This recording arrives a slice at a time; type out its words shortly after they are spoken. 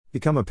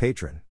Become a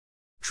patron.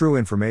 True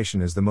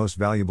information is the most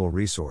valuable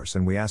resource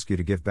and we ask you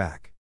to give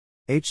back.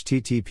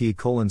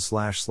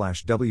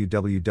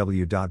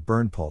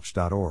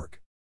 http://www.burnpulch.org.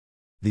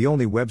 The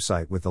only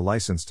website with the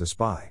license to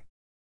spy.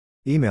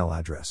 Email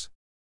address.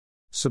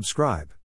 Subscribe.